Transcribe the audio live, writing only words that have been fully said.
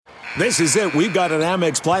This is it. We've got an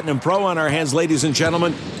Amex Platinum Pro on our hands, ladies and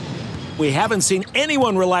gentlemen. We haven't seen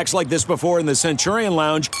anyone relax like this before in the Centurion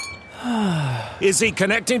Lounge. Is he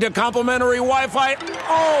connecting to complimentary Wi-Fi?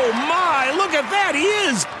 Oh, my. Look at that. He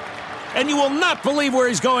is. And you will not believe where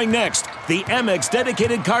he's going next. The Amex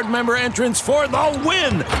dedicated card member entrance for the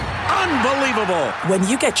win. Unbelievable. When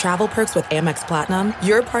you get travel perks with Amex Platinum,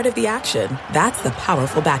 you're part of the action. That's the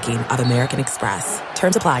powerful backing of American Express.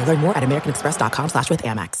 Terms apply. Learn more at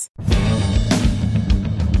americanexpress.com/withAmex.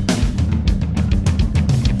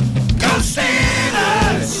 Go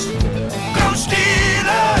Steelers! Go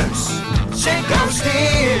Steelers! Say go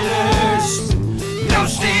Steelers! Go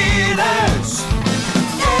Steelers!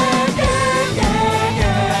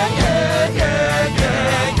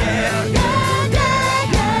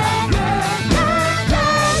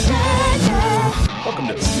 Welcome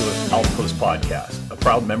to the Steelers Outpost Podcast, a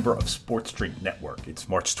proud member of Sports Drink Network. It's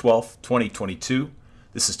March 12th, 2022.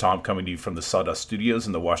 This is Tom coming to you from the Sawdust Studios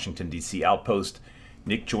in the Washington, D.C. Outpost.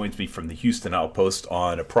 Nick joins me from the Houston Outpost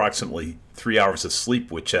on approximately 3 hours of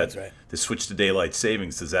sleep, which at the switch to daylight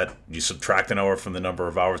savings, do you subtract an hour from the number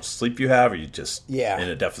of hours of sleep you have, or you just in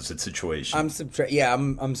a deficit situation? I'm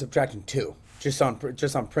subtracting 2. Just on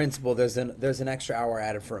principle, there's an extra hour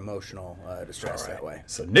added for emotional distress that way.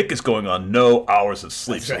 So Nick is going on no hours of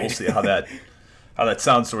sleep. So we'll see how that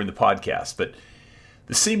sounds during the podcast. But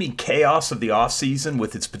the seeming chaos of the offseason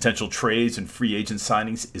with its potential trades and free agent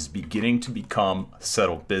signings is beginning to become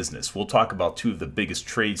settled business. We'll talk about 2 of the biggest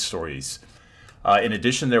trade stories. In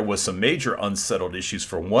addition, there was some major unsettled issues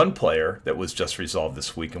for one player that was just resolved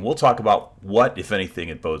this week. And we'll talk about what, if anything,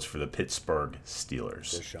 it bodes for the Pittsburgh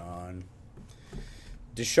Steelers.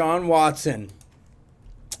 DeShaun Watson.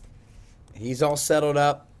 He's all settled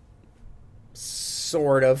up,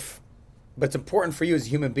 sort of. But it's important for you as a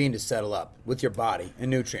human being to settle up with your body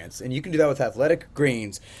and nutrients. And you can do that with Athletic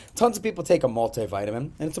Greens. Tons of people take a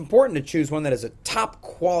multivitamin, and it's important to choose one that is a top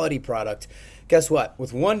quality product. Guess what?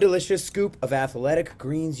 With one delicious scoop of Athletic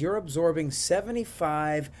Greens, you're absorbing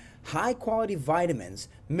 75 high-quality vitamins,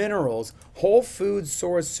 minerals, whole food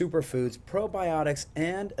source superfoods, probiotics,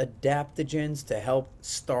 and adaptogens to help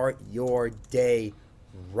start your day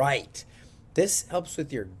right. This helps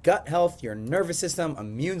with your gut health, your nervous system,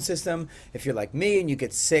 immune system. If you're like me and you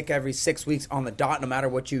get sick every 6 weeks on the dot, no matter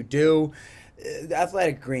what you do,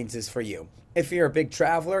 Athletic Greens is for you. If you're a big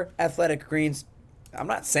traveler, Athletic Greens, I'm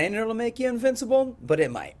not saying it'll make you invincible, but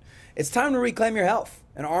it might. It's time to reclaim your health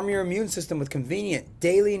and arm your immune system with convenient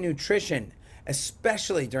daily nutrition,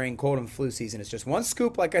 especially during cold and flu season. It's just 1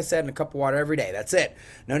 scoop, like I said, in a cup of water every day. That's it.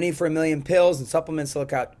 No need for a million pills and supplements to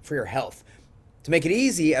look out for your health. To make it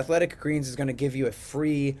easy, Athletic Greens is going to give you a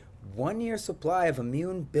free 1-year supply of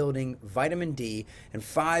immune-building vitamin D and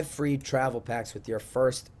 5 free travel packs with your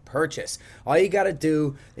first purchase. All you got to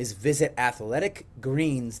do is visit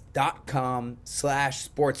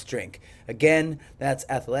athleticgreens.com/sportsdrink. Again, that's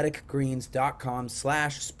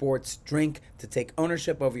athleticgreens.com/sportsdrink to take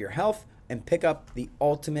ownership over your health and pick up the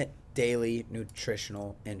ultimate daily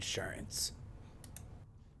nutritional insurance.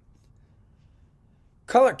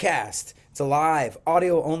 Colorcast. It's a live,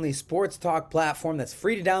 audio-only sports talk platform that's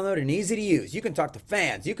free to download and easy to use. You can talk to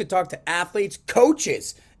fans, you can talk to athletes,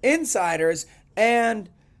 coaches, insiders, and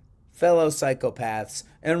fellow psychopaths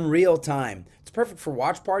in real time. It's perfect for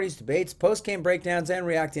watch parties, debates, post-game breakdowns, and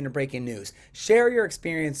reacting to breaking news. Share your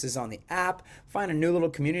experiences on the app. Find a new little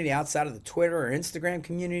community outside of the Twitter or Instagram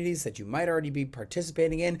communities that you might already be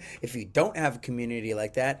participating in. If you don't have a community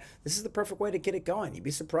like that, this is the perfect way to get it going. You'd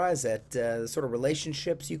be surprised at the sort of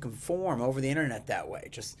relationships you can form over the internet that way.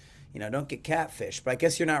 Just, don't get catfished. But I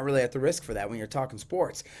guess you're not really at the risk for that when you're talking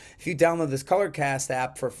sports. If you download this Colorcast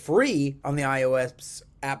app for free on the iOS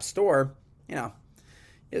App Store,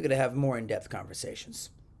 you're going to have more in-depth conversations.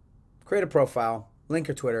 Create a profile, link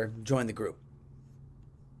your Twitter, join the group.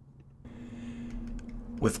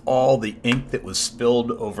 With all the ink that was spilled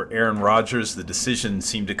over Aaron Rodgers, the decision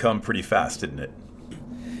seemed to come pretty fast, didn't it?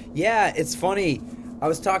 Yeah, it's funny. I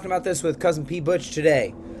was talking about this with Cousin P. Butch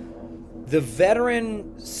today. The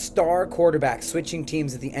veteran star quarterback switching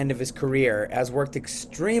teams at the end of his career has worked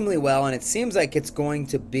extremely well, and it seems like it's going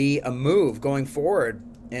to be a move going forward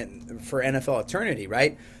for NFL eternity,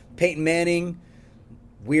 right? Peyton Manning,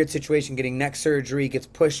 weird situation, getting neck surgery, gets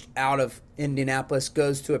pushed out of Indianapolis,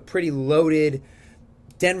 goes to a pretty loaded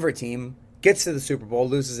Denver team, gets to the Super Bowl,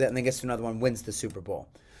 loses it, and then gets to another one, wins the Super Bowl.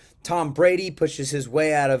 Tom Brady pushes his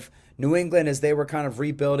way out of New England as they were kind of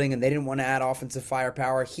rebuilding and they didn't want to add offensive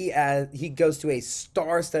firepower. He goes to a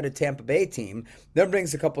star-studded Tampa Bay team, then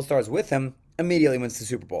brings a couple stars with him, immediately wins the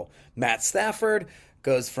Super Bowl. Matt Stafford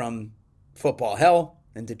goes from football hell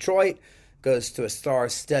in Detroit, goes to a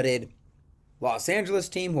star-studded Los Angeles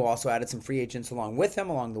team who also added some free agents along with him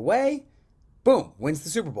along the way. Boom, wins the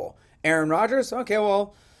Super Bowl. Aaron Rodgers, okay,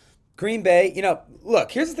 well, Green Bay,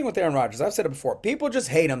 look, here's the thing with Aaron Rodgers. I've said it before. People just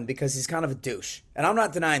hate him because he's kind of a douche. And I'm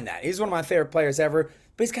not denying that. He's one of my favorite players ever,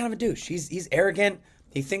 but he's kind of a douche. He's arrogant.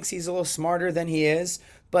 He thinks he's a little smarter than he is.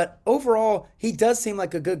 But overall, he does seem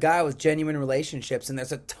like a good guy with genuine relationships. And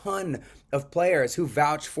there's a ton of players who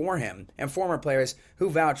vouch for him and former players who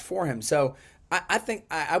vouch for him. So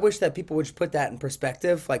I wish that people would just put that in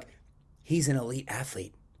perspective. Like, he's an elite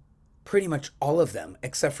athlete. Pretty much all of them,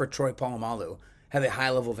 except for Troy Polamalu, have a high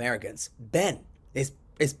level of arrogance. Ben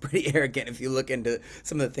is pretty arrogant if you look into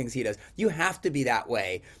some of the things he does. You have to be that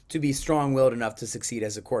way to be strong-willed enough to succeed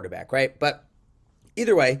as a quarterback, right? But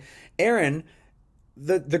either way, Aaron,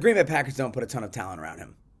 the Green Bay Packers don't put a ton of talent around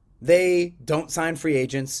him. They don't sign free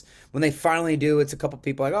agents. When they finally do, it's a couple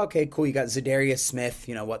people like, okay, cool, you got Zadarius Smith,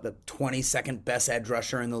 the 22nd best edge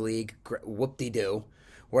rusher in the league. Whoop-de-doo.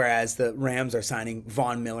 Whereas the Rams are signing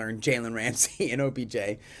Von Miller and Jalen Ramsey and OBJ.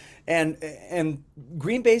 And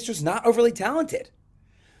Green Bay's just not overly talented.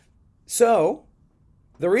 So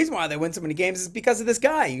the reason why they win so many games is because of this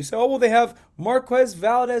guy. You say, oh, well, they have Marquez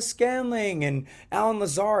Valdez-Scantling and Alan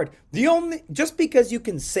Lazard. Just because you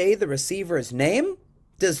can say the receiver's name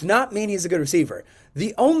does not mean he's a good receiver.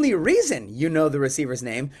 The only reason you know the receiver's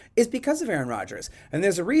name is because of Aaron Rodgers. And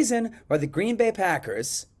there's a reason why the Green Bay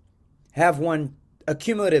Packers have won a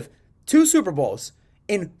cumulative 2 Super Bowls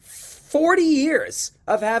in 40 years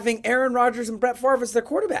of having Aaron Rodgers and Brett Favre as their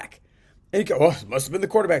quarterback. And you go, oh, it must have been the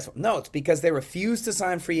quarterback's fault. No, it's because they refuse to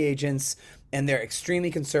sign free agents, and they're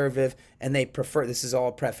extremely conservative, and they prefer, this is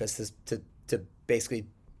all preface to basically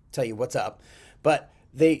tell you what's up, but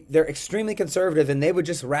they're extremely conservative, and they would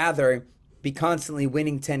just rather be constantly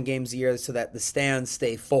winning 10 games a year so that the stands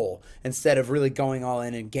stay full instead of really going all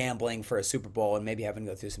in and gambling for a Super Bowl and maybe having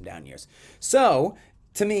to go through some down years. So,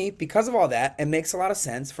 to me, because of all that, it makes a lot of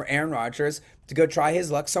sense for Aaron Rodgers to go try his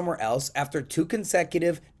luck somewhere else after 2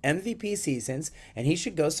 consecutive MVP seasons, and he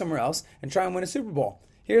should go somewhere else and try and win a Super Bowl.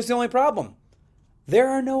 Here's the only problem. There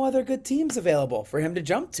are no other good teams available for him to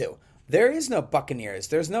jump to. There is no Buccaneers.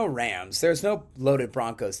 There's no Rams. There's no loaded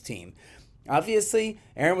Broncos team. Obviously,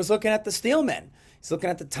 Aaron was looking at the Steelmen. He's looking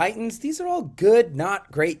at the Titans. These are all good,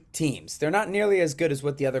 not great teams. They're not nearly as good as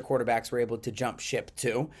what the other quarterbacks were able to jump ship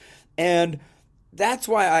to. And that's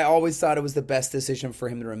why I always thought it was the best decision for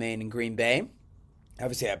him to remain in Green Bay.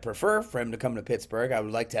 Obviously, I'd prefer for him to come to Pittsburgh. I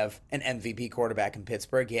would like to have an MVP quarterback in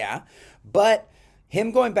Pittsburgh, yeah. But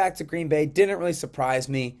him going back to Green Bay didn't really surprise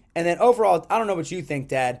me. And then overall, I don't know what you think,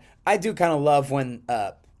 Dad. I do kind of love when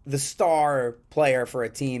the star player for a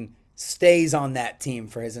team stays on that team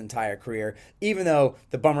for his entire career, even though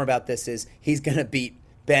the bummer about this is he's going to beat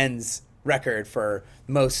Ben's record for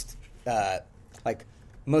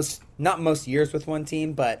not most years with one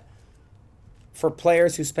team, but for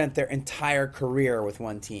players who spent their entire career with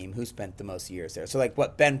one team, who spent the most years there. So like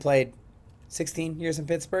what, Ben played 16 years in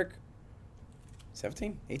Pittsburgh?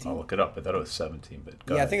 17? 18? I'll look it up. I thought it was 17, but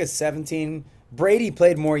go ahead. I think it's 17. Brady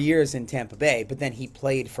played more years in Tampa Bay, but then he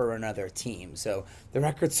played for another team. So the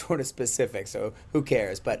record's sort of specific, so who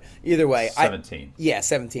cares? But either way. 17.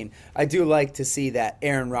 17. I do like to see that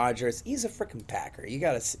Aaron Rodgers, he's a freaking Packer. You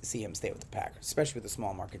got to see him stay with the Packers, especially with a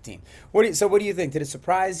small market team. What do you think? Did it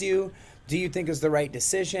surprise you? Do you think it was the right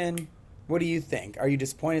decision? What do you think? Are you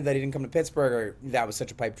disappointed that he didn't come to Pittsburgh, or that was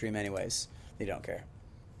such a pipe dream anyways? You don't care.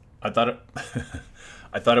 I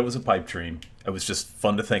thought it was a pipe dream. It was just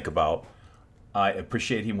fun to think about. I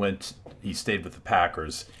appreciate he stayed with the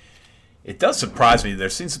Packers. It does surprise me. There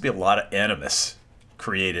seems to be a lot of animus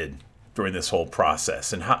created during this whole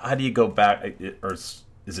process. And how do you go back, or is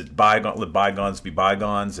it let bygones be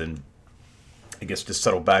bygones, and I guess just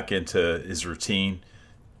settle back into his routine?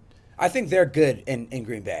 I think they're good in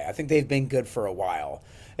Green Bay. I think they've been good for a while.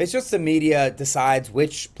 It's just the media decides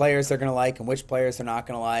which players they're going to like and which players they're not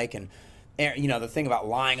going to like. And, the thing about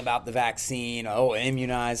lying about the vaccine,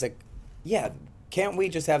 immunize, yeah, can't we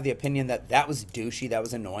just have the opinion that was douchey, that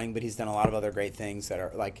was annoying, but he's done a lot of other great things that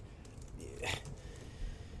are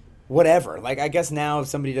whatever. I guess now if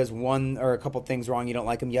somebody does one or a couple things wrong, you don't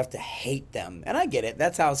like them, you have to hate them. And I get it.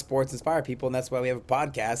 That's how sports inspire people, and that's why we have a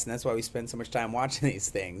podcast, and that's why we spend so much time watching these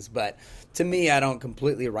things. But to me, I don't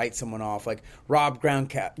completely write someone off. Like Rob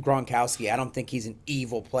Gronkowski, I don't think he's an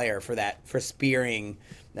evil player for spearing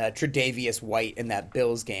Tre'Davious White in that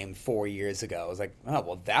Bills game 4 years ago. I was like, oh,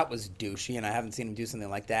 well, that was douchey, and I haven't seen him do something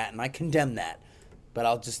like that, and I condemn that. But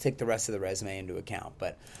I'll just take the rest of the resume into account.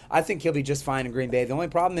 But I think he'll be just fine in Green Bay. The only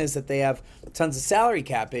problem is that they have tons of salary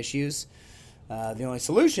cap issues. The only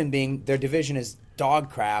solution being their division is dog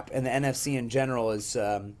crap, and the NFC in general is,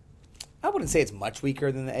 I wouldn't say it's much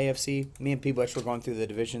weaker than the AFC. Me and P-Bush were going through the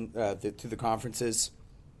division, through the conferences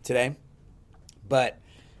today. But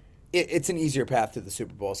it's an easier path to the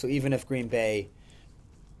Super Bowl. So even if Green Bay,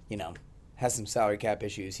 has some salary cap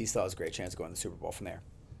issues, he still has a great chance of going to the Super Bowl from there.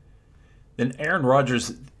 Then Aaron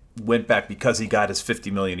Rodgers went back because he got his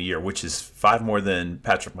 $50 million a year, which is 5 more than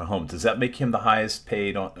Patrick Mahomes. Does that make him the highest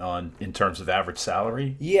paid on in terms of average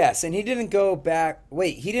salary? Yes, and he didn't go back.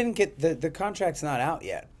 Wait, he didn't get the contract's not out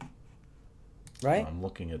yet, right? I'm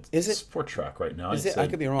looking at Sport Track right now. Is it? I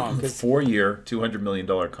could be wrong. 4-year, $200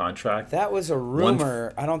 million contract. That was a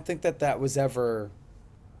rumor. I don't think that was ever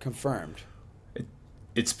confirmed.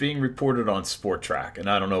 It's being reported on Sport Track, and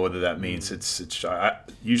I don't know whether that means it's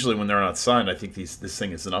usually when they're not signed, I think this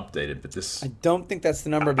thing isn't updated. But this, I don't think that's the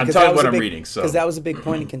number. Because I'm talking what I'm reading. Because that was a big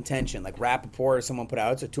point of contention. Like Rappaport or someone put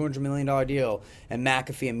out, it's a $200 million deal, and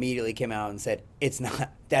McAfee immediately came out and said it's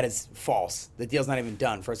not. That is false. The deal's not even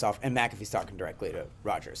done. First off, and McAfee's talking directly to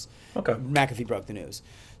Rodgers. Okay. McAfee broke the news.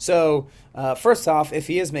 So first off, if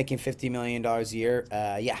he is making $50 million a year,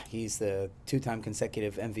 he's the 2-time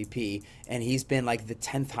consecutive MVP, and he's been like the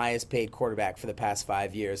 10th highest paid quarterback for the past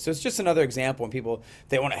 5 years. So it's just another example when people,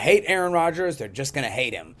 they want to hate Aaron Rodgers, they're just going to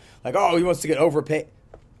hate him. Like, oh, he wants to get overpaid.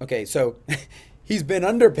 Okay, so he's been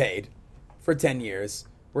underpaid for 10 years,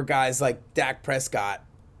 where guys like Dak Prescott,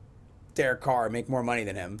 Derek Carr make more money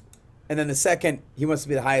than him. And then the second, he wants to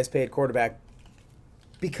be the highest paid quarterback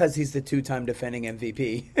because he's the 2-time defending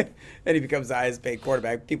MVP, and he becomes the highest paid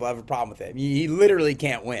quarterback. People have a problem with it. He literally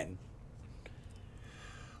can't win.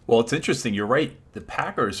 Well, it's interesting. You're right. The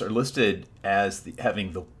Packers are listed as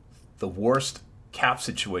having the worst cap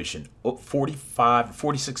situation,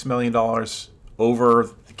 $46 million over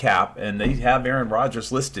the cap, and they have Aaron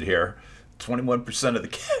Rodgers listed here, 21% of the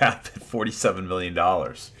cap at $47 million.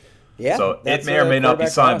 Yeah, so it may or may not be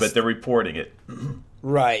signed, cost. but they're reporting it.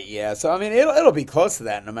 Right, yeah. So, I mean, it'll be close to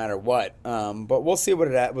that no matter what. But we'll see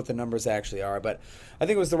what the numbers actually are. But I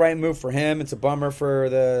think it was the right move for him. It's a bummer for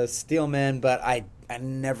the Steelmen, but I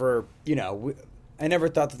never, I never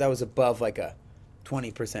thought that was above like a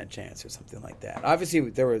 20% chance or something like that. Obviously,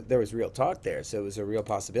 there was real talk there, so it was a real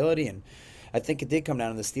possibility. And I think it did come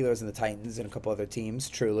down to the Steelers and the Titans and a couple other teams,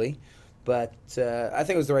 truly. But I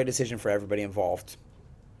think it was the right decision for everybody involved,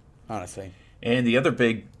 honestly. And the other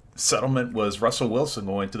big settlement was Russell Wilson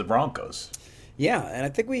going to the Broncos. Yeah, and I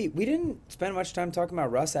think we didn't spend much time talking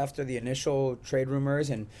about Russ after the initial trade rumors,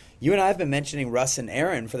 and you and I have been mentioning Russ and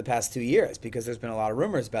Aaron for the past 2 years because there's been a lot of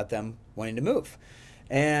rumors about them wanting to move.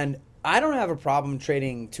 And I don't have a problem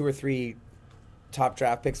trading 2 or 3 top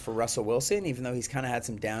draft picks for Russell Wilson, even though he's kind of had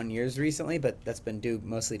some down years recently, but that's been due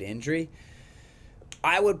mostly to injury.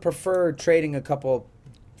 I would prefer trading a couple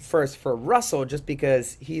first for Russell just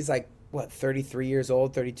because he's like, 33 years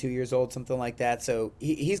old, 32 years old, something like that. So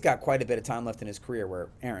he's got quite a bit of time left in his career where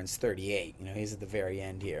Aaron's 38. He's at the very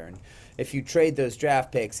end here. And if you trade those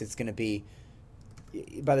draft picks, it's going to be,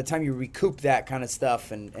 by the time you recoup that kind of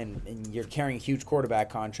stuff and you're carrying a huge quarterback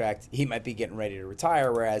contract, he might be getting ready to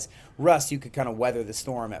retire. Whereas Russ, you could kind of weather the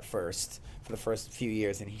storm at first for the first few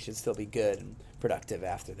years, and he should still be good and productive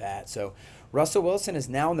after that. So Russell Wilson is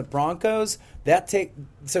now in the Broncos.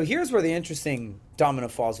 So here's where the interesting domino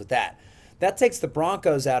falls with that. That takes the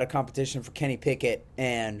Broncos out of competition for Kenny Pickett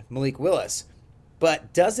and Malik Willis.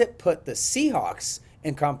 But does it put the Seahawks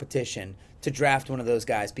in competition to draft one of those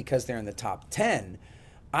guys because they're in the top 10?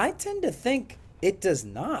 I tend to think it does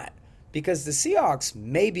not, because the Seahawks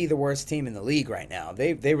may be the worst team in the league right now.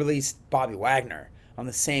 They released Bobby Wagner on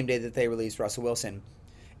the same day that they released Russell Wilson.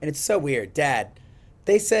 And it's so weird. Dad,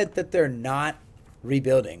 they said that they're not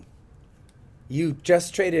rebuilding. You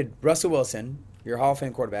just traded Russell Wilson, your Hall of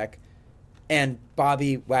Fame quarterback, and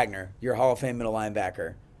Bobby Wagner, your Hall of Fame middle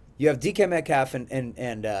linebacker. You have DK Metcalf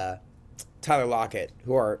and Tyler Lockett,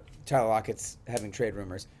 Tyler Lockett's having trade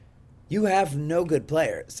rumors. You have no good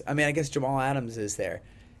players. I mean, I guess Jamal Adams is there.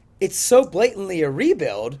 It's so blatantly a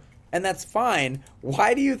rebuild, and that's fine.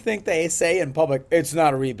 Why do you think they say in public, it's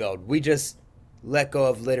not a rebuild? We just let go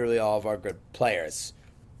of literally all of our good players,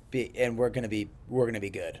 and we're gonna be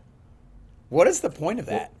good. What is the point of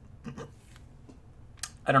that?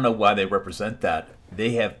 I don't know why they represent that.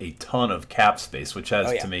 They have a ton of cap space, which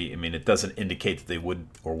has, to me, I mean, it doesn't indicate that they would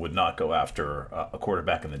or would not go after a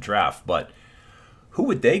quarterback in the draft. But who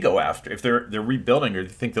would they go after if they're rebuilding? Or do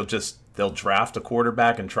you think they'll draft a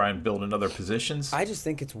quarterback and try and build in other positions? I just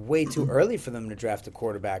think it's way too early for them to draft a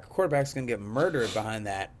quarterback. A quarterback's going to get murdered behind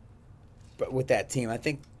that. But with that team, I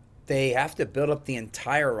think they have to build up the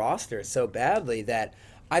entire roster so badly that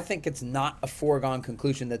I think it's not a foregone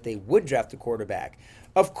conclusion that they would draft a quarterback.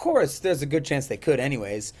 Of course, there's a good chance they could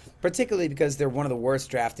anyways, particularly because they're one of the worst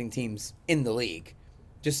drafting teams in the league.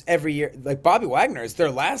 Just every year, like Bobby Wagner is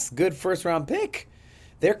their last good first-round pick.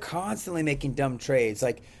 They're constantly making dumb trades.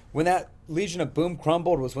 Like when that Legion of Boom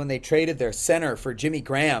crumbled was when they traded their center for Jimmy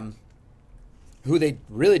Graham, who they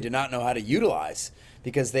really did not know how to utilize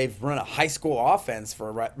because they've run a high school offense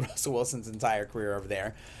for Russell Wilson's entire career over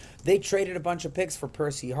there. They traded a bunch of picks for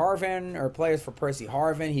Percy Harvin, or players for Percy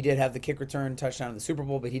Harvin. He did have the kick return touchdown in the Super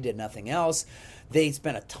Bowl, but he did nothing else. They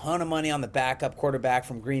spent a ton of money on the backup quarterback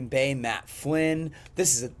from Green Bay, Matt Flynn.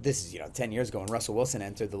 This is 10 years ago when Russell Wilson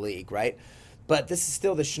entered the league, right? But this is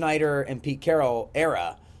still the Schneider and Pete Carroll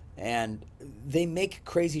era, and they make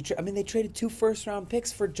crazy. They traded 2 first-round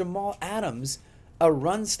picks for Jamal Adams, a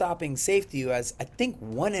run-stopping safety who has, I think,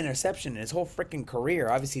 1 interception in his whole freaking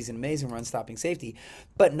career. Obviously, he's an amazing run-stopping safety.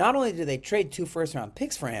 But not only did they trade 2 first-round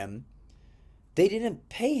picks for him, they didn't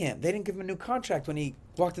pay him. They didn't give him a new contract when he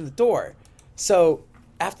walked in the door. So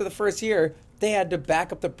after the first year, they had to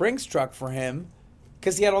back up the Brinks truck for him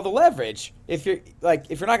because he had all the leverage. If you're not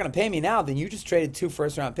going to pay me now, then you just traded 2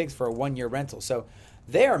 first-round picks for a 1-year rental. So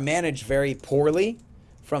they are managed very poorly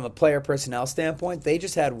from a player personnel standpoint. They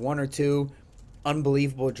just had 1 or 2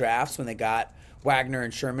 unbelievable drafts when they got Wagner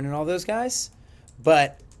and Sherman and all those guys,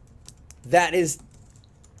 but that is,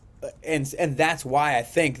 and that's why I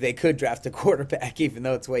think they could draft a quarterback even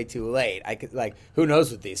though it's way too late. Who knows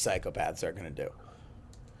what these psychopaths are going to do?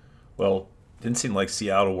 Well, didn't seem like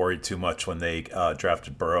Seattle worried too much when they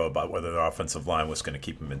drafted Burrow about whether their offensive line was going to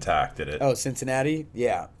keep him intact. Did it? Oh, Cincinnati,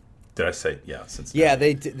 yeah. Did I say Cincinnati? Yeah,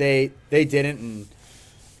 they didn't. And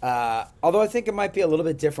although I think it might be a little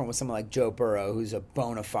bit different with someone like Joe Burrow, who's a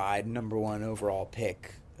bona fide number 1 overall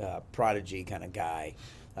pick, prodigy kind of guy.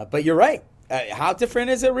 But you're right. How different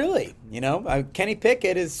is it really? Kenny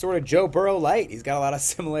Pickett is sort of Joe Burrow light. He's got a lot of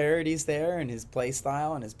similarities there in his play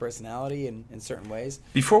style and his personality in certain ways.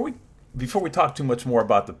 Before we talk too much more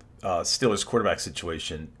about the Steelers quarterback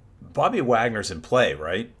situation, Bobby Wagner's in play,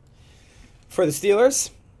 right? For the Steelers?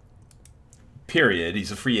 Period.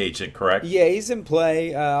 He's a free agent, correct? Yeah, he's in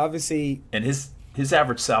play. Obviously, and his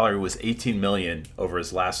average salary was $18 million over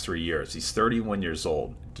his last 3 years. He's 31 years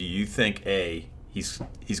old. Do you think A, he's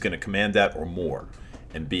going to command that or more,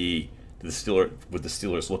 and B, would the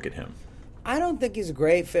Steelers look at him? I don't think he's a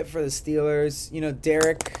great fit for the Steelers.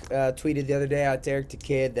 Derek tweeted the other day out, Derek the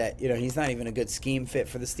Kid, that he's not even a good scheme fit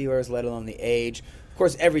for the Steelers, let alone the age. Of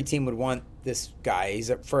course, every team would want this guy. He's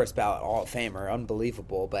a first ballot Hall of Famer,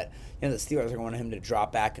 unbelievable. But the Steelers are going to want him to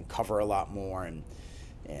drop back and cover a lot more. And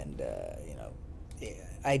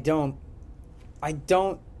I don't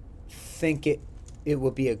think it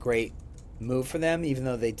would be a great move for them, even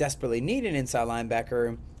though they desperately need an inside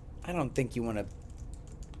linebacker. I don't think you want to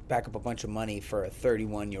back up a bunch of money for a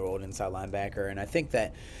 31-year-old inside linebacker. And I think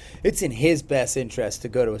that it's in his best interest to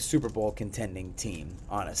go to a Super Bowl contending team,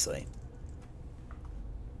 honestly.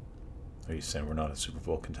 Are you saying we're not a Super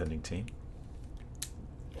Bowl contending team?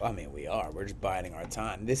 We are. We're just biding our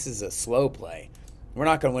time. This is a slow play. We're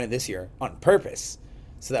not going to win it this year on purpose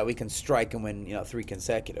so that we can strike and win 3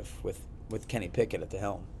 consecutive with Kenny Pickett at the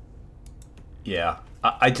helm. Yeah.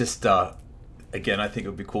 I just, again, I think it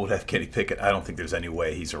would be cool to have Kenny Pickett. I don't think there's any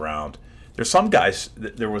way he's around. There's some guys,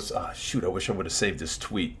 there was, I wish I would have saved this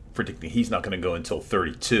tweet predicting he's not going to go until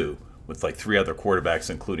 32 with 3 other quarterbacks,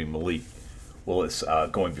 including Malik Willis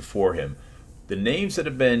going before him. The names that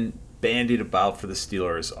have been bandied about for the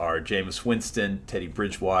Steelers are Jameis Winston, Teddy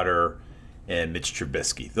Bridgewater, and Mitch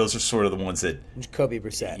Trubisky. Those are sort of the ones that Jacoby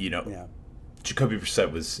Brissett. Yeah. Jacoby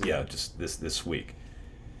Brissett was just this week.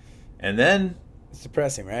 And then it's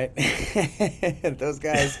depressing, right? Those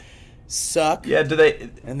guys suck. Yeah, do they?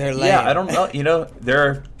 And they're lame. Yeah, I don't know.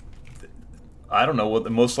 They're I don't know what the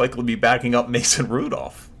most likely be backing up Mason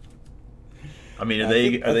Rudolph. Are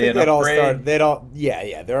they an upgrade?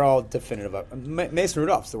 They're all definitive. Mason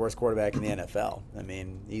Rudolph's the worst quarterback in the NFL.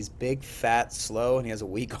 He's big, fat, slow, and he has a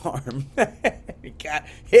weak arm. He got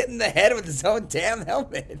hit in the head with his own damn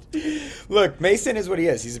helmet. Look, Mason is what he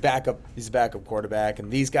is. He's a backup quarterback, and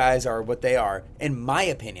these guys are what they are, in my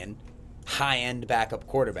opinion, high-end backup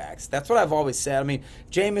quarterbacks. That's what I've always said.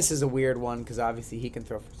 Jameis is a weird one because obviously he can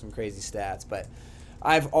throw for some crazy stats, but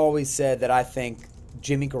I've always said that I think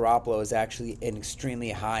Jimmy Garoppolo is actually an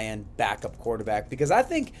extremely high-end backup quarterback because I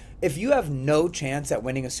think if you have no chance at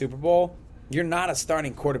winning a Super Bowl, you're not a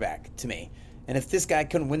starting quarterback to me. And if this guy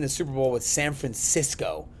couldn't win the Super Bowl with San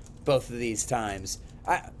Francisco both of these times,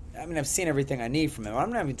 I've seen everything I need from him.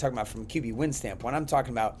 I'm not even talking about from a QB win standpoint. I'm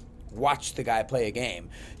talking about watch the guy play a game.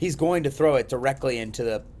 He's going to throw it directly into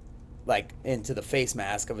the like into the face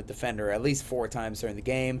mask of a defender at least 4 times during the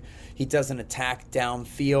game. He doesn't attack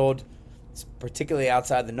downfield, particularly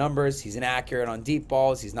outside the numbers. He's inaccurate on deep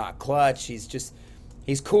balls. He's not clutch.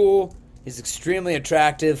 He's cool. He's extremely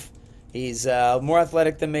attractive. He's more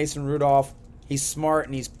athletic than Mason Rudolph. He's smart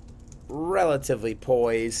and he's relatively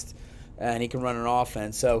poised, and he can run an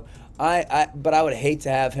offense. So but I would hate to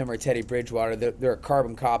have him or Teddy Bridgewater. They're a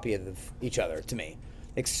carbon copy of each other to me.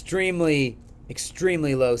 Extremely,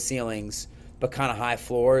 extremely low ceilings, but kind of high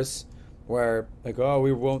floors. Where like, oh,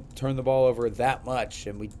 we won't turn the ball over that much,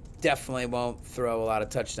 and we definitely won't throw a lot of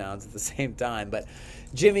touchdowns at the same time. But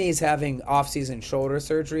Jimmy's having off-season shoulder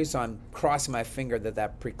surgery, so I'm crossing my finger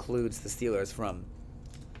that precludes the Steelers from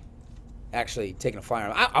actually taking a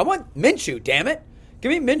flyer. I want Minshew, damn it. Give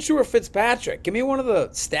me Minshew or Fitzpatrick. Give me one of the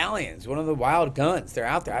Stallions, one of the wild guns. They're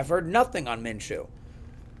out there. I've heard nothing on Minshew.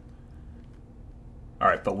 All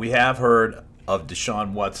right, but we have heard of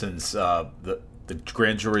Deshaun Watson's the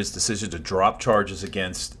grand jury's decision to drop charges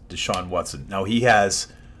against Deshaun Watson. Now, he has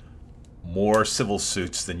more civil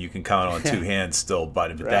suits than you can count on 2 hands still,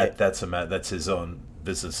 but right. that's his own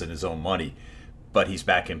business and his own money. But he's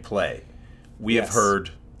back in play. We Yes. have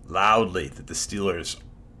heard loudly that the Steelers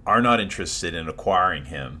are not interested in acquiring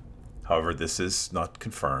him. However, this is not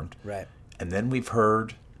confirmed. Right. And then we've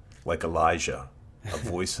heard, like Elijah, a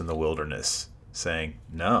voice in the wilderness saying,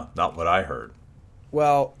 no, not what I heard.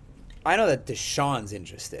 Well, I know that Deshaun's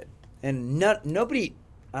interested. And nobody,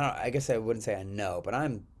 I guess I wouldn't say I know, but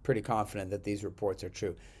I'm pretty confident that these reports are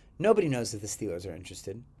true. Nobody knows if the Steelers are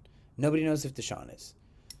interested. Nobody knows if Deshaun is.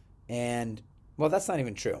 And, well, that's not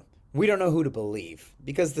even true. We don't know who to believe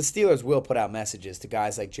because the Steelers will put out messages to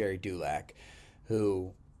guys like Jerry Dulac,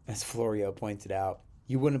 who, as Florio pointed out,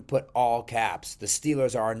 you wouldn't put all caps. The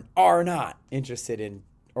Steelers are not interested in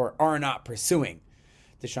or are not pursuing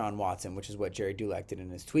Deshaun Watson, which is what Jerry Dulac did in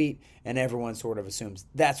his tweet, and everyone sort of assumes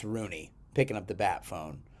that's Rooney picking up the bat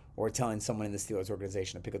phone or telling someone in the Steelers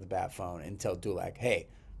organization to pick up the bat phone and tell Dulac, hey,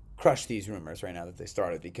 crush these rumors right now that they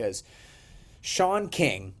started, because Sean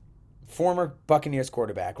King, former Buccaneers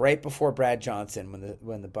quarterback, right before Brad Johnson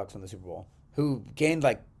when the Bucs won the Super Bowl, who gained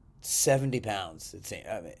like 70 pounds, it seemed.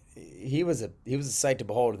 I mean, he was a sight to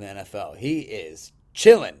behold in the NFL. He is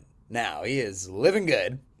chilling now. He is living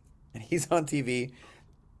good, and he's on TV,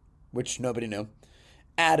 which nobody knew,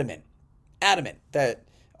 adamant that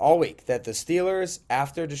all week that the Steelers,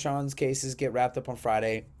 after Deshaun's cases get wrapped up on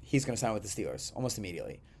Friday, he's going to sign with the Steelers almost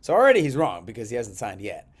immediately. So already he's wrong because he hasn't signed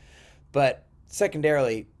yet. But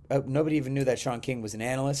secondarily, nobody even knew that Sean King was an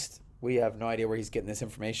analyst. We have no idea where he's getting this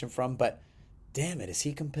information from, but damn it, is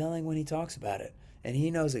he compelling when he talks about it? And he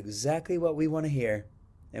knows exactly what we want to hear.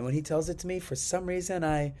 And when he tells it to me, for some reason,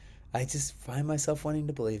 I just find myself wanting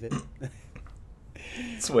to believe it.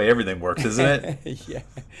 That's the way everything works, isn't it?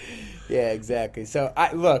 Yeah, exactly. So,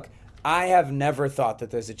 I have never thought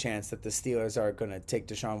that there's a chance that the Steelers are going to take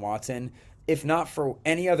Deshaun Watson, if not for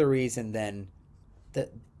any other reason than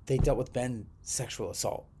that they dealt with Ben's sexual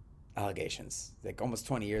assault allegations, like almost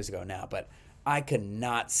 20 years ago now. But I could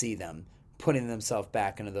not see them putting themselves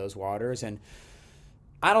back into those waters. And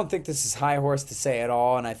I don't think this is high horse to say at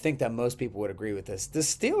all, and I think that most people would agree with this. The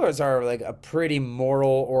Steelers are like a pretty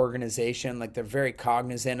moral organization. Like, they're very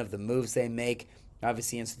cognizant of the moves they make,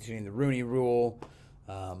 obviously instituting the Rooney Rule,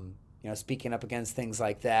 speaking up against things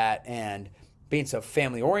like that, and being so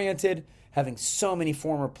family-oriented, having so many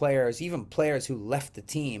former players, even players who left the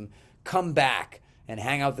team, come back and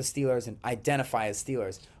hang out with the Steelers and identify as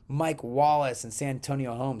Steelers. Mike Wallace and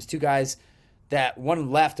Santonio Holmes, 2 guys that one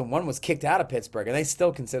left and one was kicked out of Pittsburgh, and they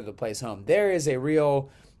still consider the place home. There is a real,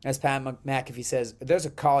 as Pat McAfee says, there's a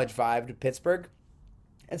college vibe to Pittsburgh.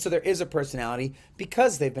 And so there is a personality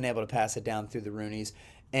because they've been able to pass it down through the Rooneys.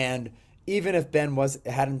 And even if Ben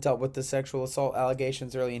hadn't dealt with the sexual assault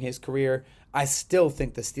allegations early in his career, I still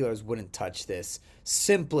think the Steelers wouldn't touch this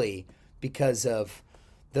simply because of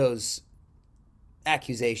those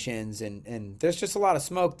accusations, and there's just a lot of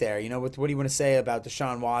smoke there. What do you want to say about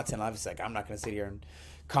Deshaun Watson? Obviously, I'm not going to sit here and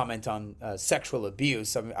comment on sexual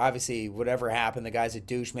abuse. I mean, obviously, whatever happened, the guy's a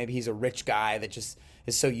douche. Maybe he's a rich guy that just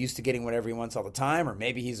is so used to getting whatever he wants all the time, or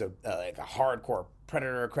maybe he's a hardcore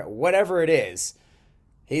predator. Whatever it is,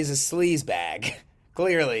 he's a sleazebag.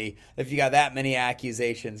 Clearly, if you got that many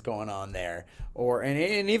accusations going on there,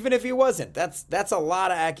 and even if he wasn't, that's a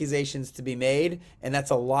lot of accusations to be made, and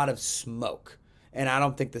that's a lot of smoke. And I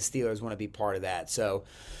don't think the Steelers want to be part of that. So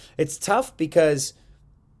it's tough because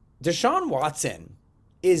Deshaun Watson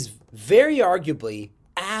is very arguably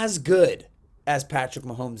as good as Patrick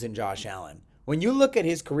Mahomes and Josh Allen. When you look at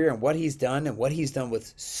his career and what he's done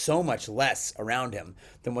with so much less around him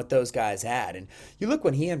than what those guys had. And you look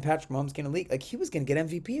when he and Patrick Mahomes get in the league, like he was going to get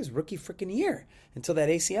MVP his rookie freaking year until that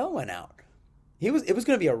ACL went out. It was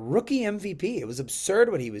going to be a rookie MVP. It was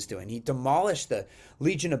absurd what he was doing. He demolished the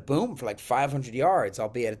Legion of Boom for like 500 yards,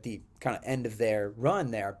 albeit at the kind of end of their run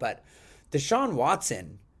there. But DeShaun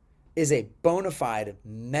Watson is a bona fide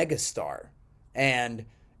megastar. And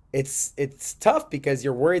it's tough because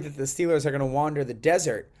you're worried that the Steelers are going to wander the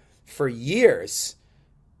desert for years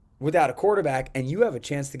without a quarterback, and you have a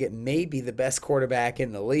chance to get maybe the best quarterback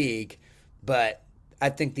in the league. But I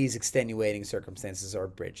think these extenuating circumstances are a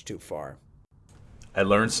bridge too far. I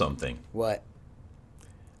learned something. What?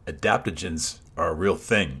 Adaptogens are a real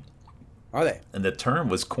thing. Are they? And the term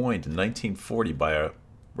was coined in 1940 by a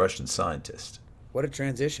Russian scientist. What a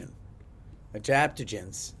transition.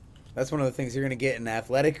 Adaptogens. That's one of the things you're going to get in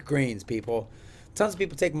Athletic Greens, people. Tons of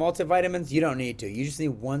people take multivitamins. You don't need to. You just need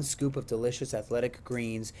one scoop of delicious Athletic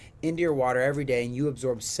Greens into your water every day, and you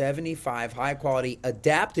absorb 75 high-quality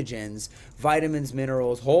adaptogens, vitamins,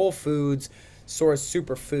 minerals, whole foods, source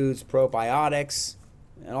superfoods, probiotics,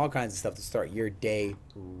 and all kinds of stuff to start your day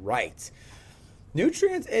right.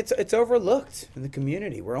 Nutrients, it's overlooked in the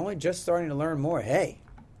community. We're only just starting to learn more. Hey,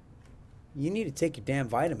 you need to take your damn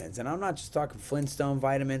vitamins. And I'm not just talking Flintstone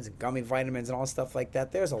vitamins and gummy vitamins and all stuff like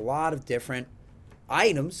that. There's a lot of different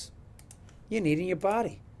items you need in your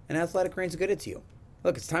body. And Athletic Greens will get it to you.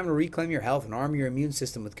 Look, it's time to reclaim your health and arm your immune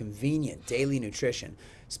system with convenient daily nutrition,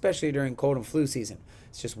 especially during cold and flu season.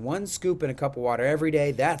 It's just one scoop in a cup of water every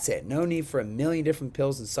day. That's it. No need for a million different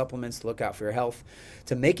pills and supplements to look out for your health.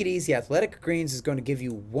 To make it easy, Athletic Greens is going to give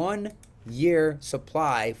you 1 year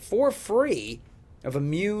supply for free of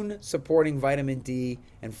immune-supporting vitamin D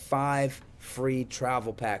and 5 free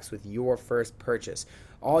travel packs with your first purchase.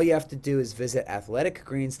 All you have to do is visit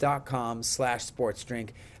athleticgreens.com/sportsdrink.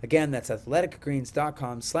 Again, that's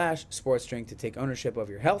athleticgreens.com/sportsdrink to take ownership of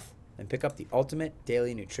your health and pick up the ultimate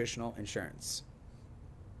daily nutritional insurance.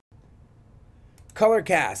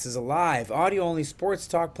 Colorcast is a live, audio-only sports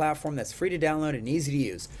talk platform that's free to download and easy to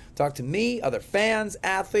use. Talk to me, other fans,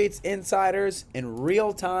 athletes, insiders in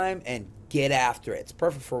real time, and get after it. It's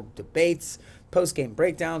perfect for debates, post-game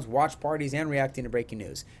breakdowns, watch parties, and reacting to breaking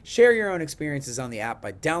news. Share your own experiences on the app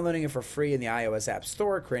by downloading it for free in the iOS App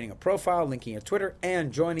Store, creating a profile, linking your Twitter,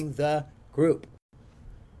 and joining the group.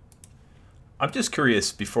 I'm just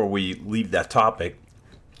curious, before we leave that topic,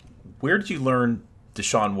 where did you learn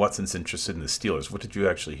DeShaun Watson's interested in the Steelers? What did you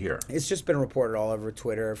actually hear? It's just been reported all over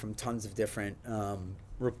Twitter from tons of different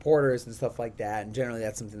reporters and stuff like that, and generally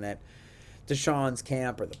that's something that DeShaun's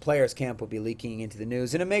camp or the players' camp will be leaking into the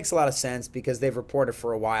news. And it makes a lot of sense because they've reported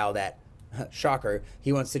for a while that, shocker,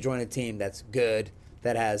 he wants to join a team that's good,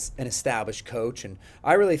 that has an established coach. And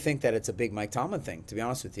I really think that it's a big Mike Tomlin thing, to be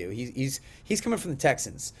honest with you. He's coming from the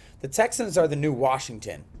Texans. The Texans are the new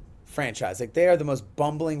Washington franchise. Like, they are the most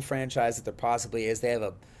bumbling franchise that there possibly is. They have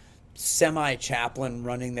a semi-chaplain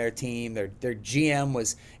running their team. Their GM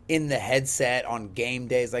was in the headset on game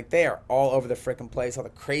days. Like, they are all over the frickin' place. All the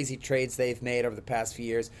crazy trades they've made over the past few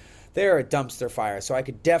years. They're a dumpster fire. So I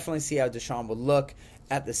could definitely see how DeShaun would look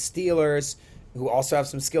at the Steelers, who also have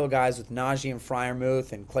some skill guys with Najee and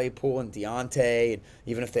Freiermuth and Claypool and Deontay. And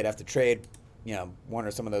even if they'd have to trade, one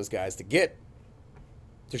or some of those guys to get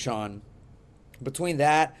DeShaun. Between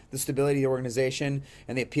that, the stability of the organization,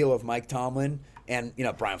 and the appeal of Mike Tomlin, and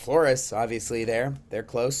Brian Flores, obviously they're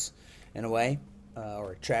close in a way,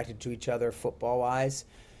 or attracted to each other football-wise.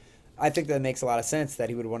 I think that makes a lot of sense that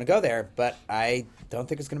he would want to go there, but I don't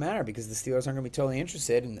think it's going to matter because the Steelers aren't going to be totally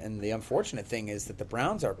interested, and the unfortunate thing is that the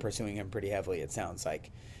Browns are pursuing him pretty heavily, it sounds like.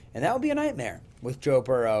 And that would be a nightmare with Joe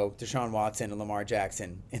Burrow, Deshaun Watson, and Lamar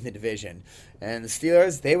Jackson in the division. And the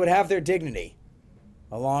Steelers, they would have their dignity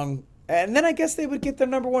along. And then I guess they would get their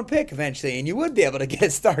number one pick eventually, and you would be able to get a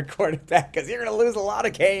star quarterback because you're going to lose a lot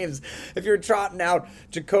of games if you're trotting out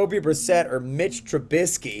Jacoby Brissett or Mitch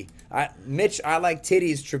Trubisky. I like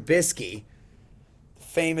titties Trubisky.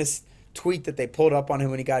 Famous tweet that they pulled up on him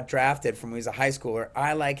when he got drafted from when he was a high schooler.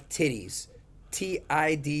 I like titties.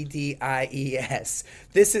 Tiddies.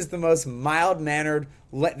 This is the most mild-mannered.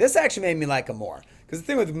 This actually made me like him more. Because the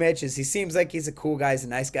thing with Mitch is he seems like he's a cool guy. He's a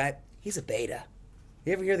nice guy. He's a beta.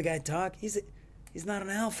 You ever hear the guy talk? He's not an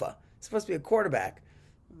alpha. He's supposed to be a quarterback.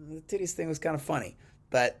 The titties thing was kind of funny,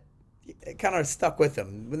 but it kind of stuck with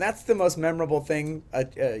him. When that's the most memorable thing,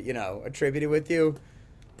 attributed with you,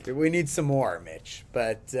 we need some more, Mitch.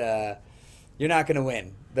 But you're not going to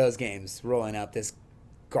win those games rolling out this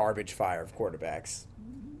garbage fire of quarterbacks.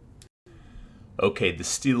 Okay, the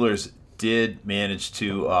Steelers did manage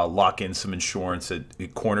to lock in some insurance at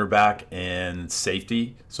cornerback and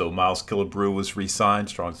safety. So Miles Killebrew was re-signed,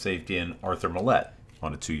 strong safety, and Arthur Millette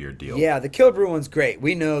on a 2-year deal. Yeah, the Killebrew one's great.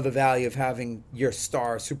 We know the value of having your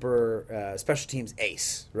star super special teams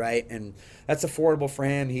ace, right? And that's affordable for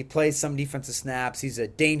him. He plays some defensive snaps. He's a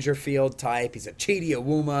Dangerfield type. He's a Chidi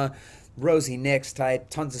Awuma, Rosie Nix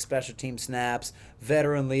type, tons of special team snaps,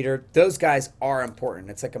 veteran leader. Those guys are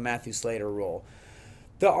important. It's like a Matthew Slater role.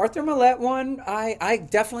 The Arthur Millette one, I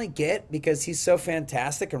definitely get because he's so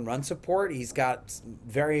fantastic in run support. He's got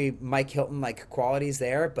very Mike Hilton-like qualities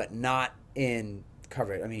there, but not in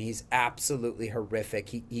coverage. I mean, he's absolutely horrific.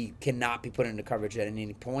 He cannot be put into coverage at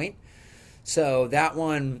any point. So that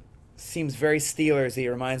one seems very Steelers. He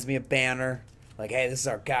reminds me of Banner. Like, hey, this is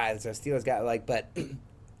our guy. This is our Steelers guy. Like, but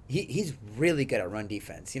he's really good at run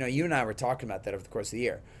defense. You know, you and I were talking about that over the course of the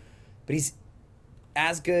year. But he's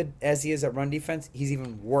as good as he is at run defense. He's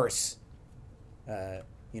even worse.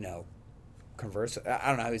 Converse. I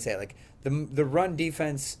don't know how you say it. Like the run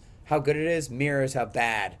defense, how good it is mirrors how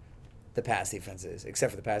bad the pass defense is,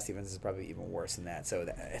 except for the pass defense is probably even worse than that. So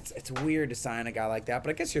it's weird to sign a guy like that, but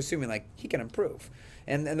I guess you're assuming like he can improve,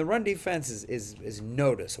 and the run defense is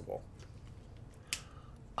noticeable.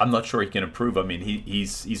 I'm not sure he can improve. I mean,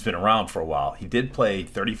 he's been around for a while. He did play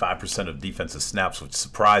 35% of defensive snaps, which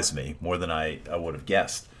surprised me more than I would have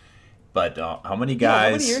guessed. But how many guys?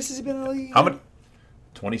 How many years has he been in the league? How many?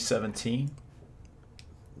 2017.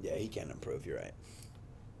 Yeah, he can improve. You're right.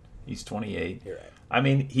 He's 28. You're right. I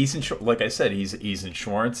mean, like I said, he's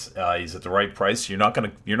insurance. He's at the right price. You're not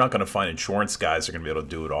gonna find insurance guys that are gonna be able to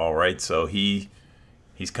do it all, right? So he's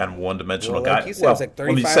kind of a one-dimensional guy. Like you said, it's like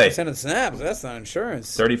 35% of the snaps. That's not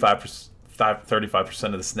insurance.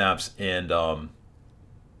 35% of the snaps, and a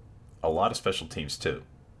lot of special teams too.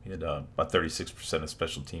 He had about 36% of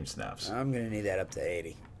special team snaps. I'm gonna need that up to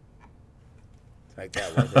 80. Like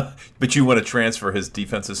that worth it. But you want to transfer his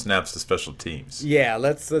defensive snaps to special teams. Yeah,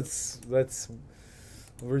 let's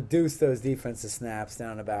reduce those defensive snaps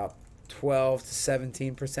down about 12 to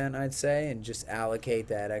 17%, I'd say, and just allocate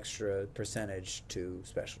that extra percentage to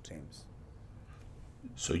special teams.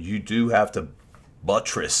 So you do have to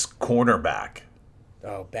buttress cornerback.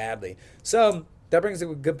 Oh, badly. So that brings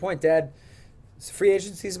up a good point, Dad. Free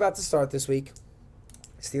agency is about to start this week.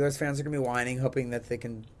 Steelers fans are going to be whining, hoping that they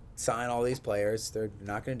can sign all these players. They're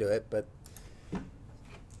not going to do it, but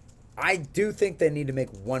I do think they need to make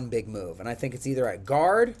one big move, and I think it's either at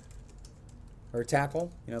guard or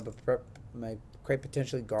tackle. But quite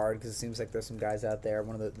potentially guard because it seems like there's some guys out there.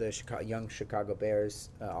 One of the young Chicago Bears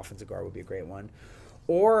offensive guard would be a great one,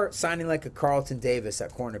 or signing like a Carlton Davis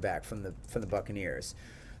at cornerback from the Buccaneers.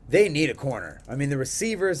 They need a corner. I mean, the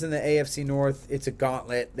receivers in the AFC North, it's a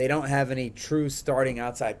gauntlet. They don't have any true starting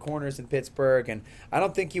outside corners in Pittsburgh, and I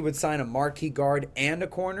don't think you would sign a marquee guard and a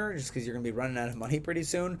corner just because you're going to be running out of money pretty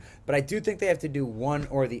soon. But I do think they have to do one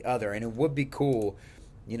or the other, and it would be cool.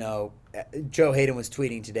 Joe Hayden was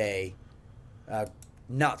tweeting today,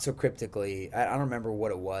 not so cryptically. I don't remember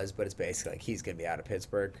what it was, but it's basically like he's going to be out of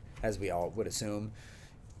Pittsburgh, as we all would assume.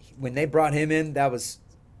 When they brought him in, that was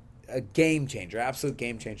a game changer, absolute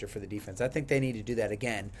game changer for the defense. I think they need to do that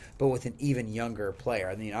again, but with an even younger player.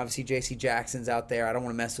 I mean, obviously J.C. Jackson's out there. I don't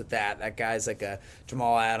want to mess with that. That guy's like a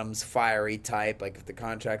Jamal Adams, fiery type. Like if the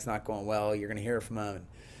contract's not going well, you're going to hear from him. And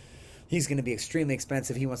he's going to be extremely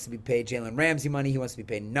expensive. He wants to be paid Jalen Ramsey money. He wants to be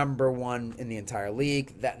paid number one in the entire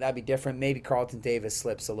league. That'd be different. Maybe Carlton Davis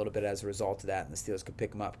slips a little bit as a result of that, and the Steelers could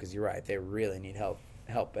pick him up because you're right. They really need help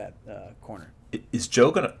at corner. Is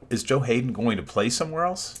Joe Hayden going to play somewhere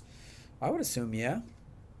else? I would assume, yeah.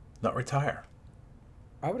 Not retire.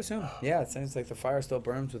 I would assume, yeah. It sounds like the fire still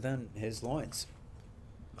burns within his loins.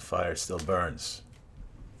 The fire still burns.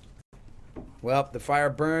 Well, the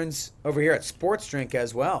fire burns over here at Sports Drink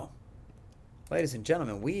as well. Ladies and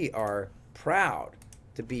gentlemen, we are proud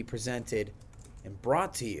to be presented and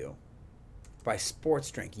brought to you by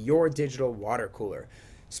Sports Drink, your digital water cooler.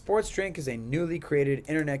 Sports Drink is a newly created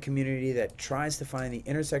internet community that tries to find the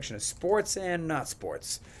intersection of sports and not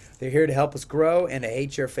sports. They're here to help us grow and to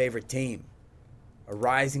hate your favorite team. A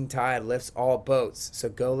rising tide lifts all boats, so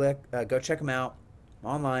go check them out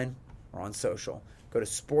online or on social. Go to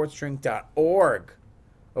sportsdrink.org.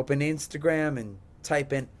 Open Instagram and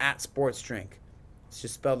type in @sportsdrink. It's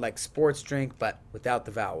just spelled like sports drink, but without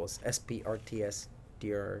the vowels.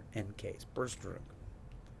 SPRTSDRNK. Sports Drink.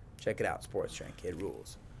 Check it out, Sports Drink. It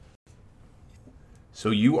rules.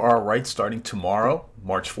 So you are right. Starting tomorrow,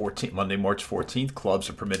 Monday, March 14th, clubs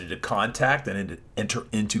are permitted to contact and enter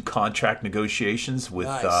into contract negotiations with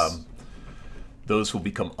Nice. Those will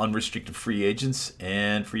become unrestricted free agents,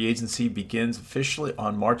 and free agency begins officially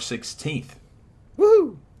on March 16th.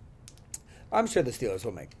 Woohoo! I'm sure the Steelers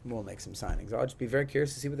will make some signings. I'll just be very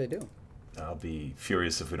curious to see what they do. I'll be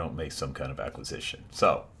furious if we don't make some kind of acquisition.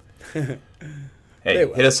 So, hey, They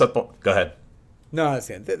hit us up. Go ahead. No, I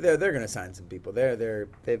understand. They're going to sign some people. They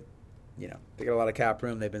got a lot of cap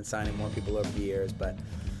room. They've been signing more people over the years, but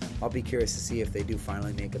I'll be curious to see if they do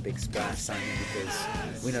finally make a big splash signing,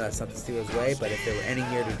 because we know that's not the Steelers' way. But if there were any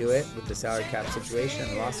year to do it with the salary cap situation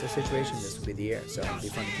and the roster situation, this would be the year. So it'll be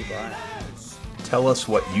fun to keep our eye on. Tell us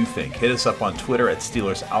what you think. Hit us up on Twitter at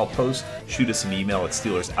Steelers Outpost. Shoot us an email at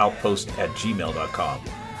SteelersOutpost@gmail.com.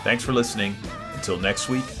 Thanks for listening. Until next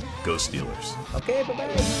week, go Steelers. Okay, bye-bye.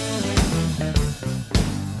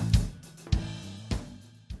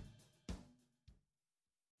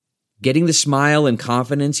 Getting the smile and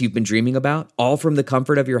confidence you've been dreaming about, all from the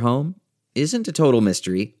comfort of your home, isn't a total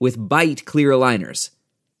mystery with Byte clear aligners.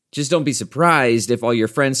 Just don't be surprised if all your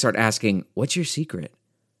friends start asking, "What's your secret?"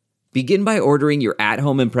 Begin by ordering your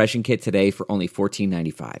at-home impression kit today for only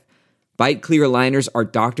 $14.95. Byte clear aligners are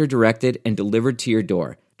doctor-directed and delivered to your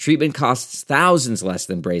door. Treatment costs thousands less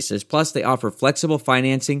than braces, plus they offer flexible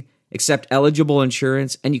financing, accept eligible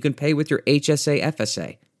insurance, and you can pay with your HSA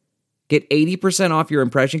FSA. Get 80% off your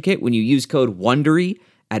impression kit when you use code WONDERY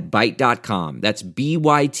at Byte.com. That's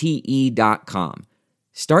BYTE.com.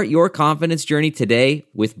 Start your confidence journey today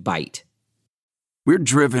with Byte. We're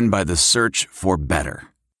driven by the search for better.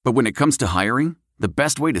 But when it comes to hiring, the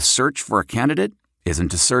best way to search for a candidate isn't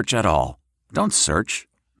to search at all. Don't search.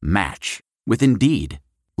 Match with Indeed.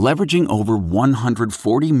 Leveraging over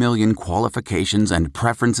 140 million qualifications and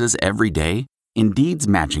preferences every day, Indeed's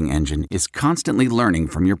matching engine is constantly learning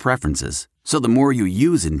from your preferences. So the more you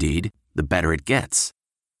use Indeed, the better it gets.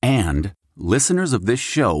 And listeners of this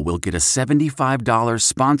show will get a $75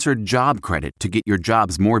 sponsored job credit to get your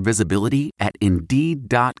jobs more visibility at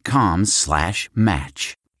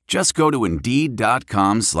Indeed.com/match. Just go to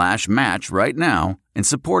Indeed.com/match right now and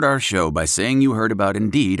support our show by saying you heard about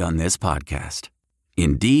Indeed on this podcast.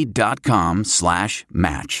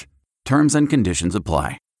 Indeed.com/match. Terms and conditions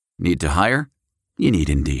apply. Need to hire? You need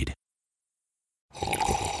Indeed.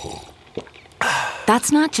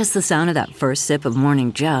 That's not just the sound of that first sip of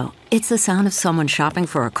Morning Joe. It's the sound of someone shopping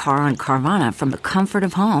for a car on Carvana from the comfort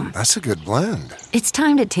of home. That's a good blend. It's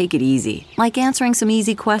time to take it easy, like answering some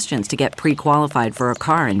easy questions to get pre-qualified for a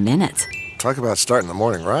car in minutes. Talk about starting the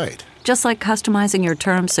morning right. Just like customizing your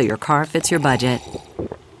terms so your car fits your budget.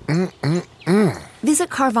 Visit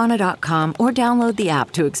Carvana.com or download the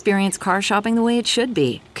app to experience car shopping the way it should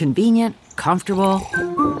be. Convenient, comfortable.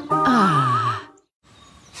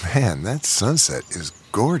 Man, that sunset is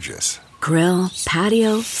gorgeous. Grill,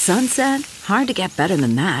 patio, sunset. Hard to get better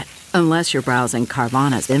than that. Unless you're browsing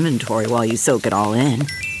Carvana's inventory while you soak it all in.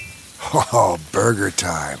 Oh, burger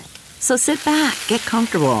time. So sit back, get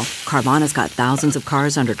comfortable. Carvana's got thousands of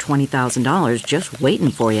cars under $20,000 just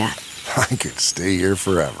waiting for you. I could stay here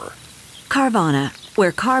forever. Carvana,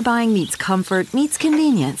 where car buying meets comfort meets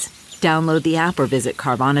convenience. Download the app or visit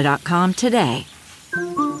Carvana.com today.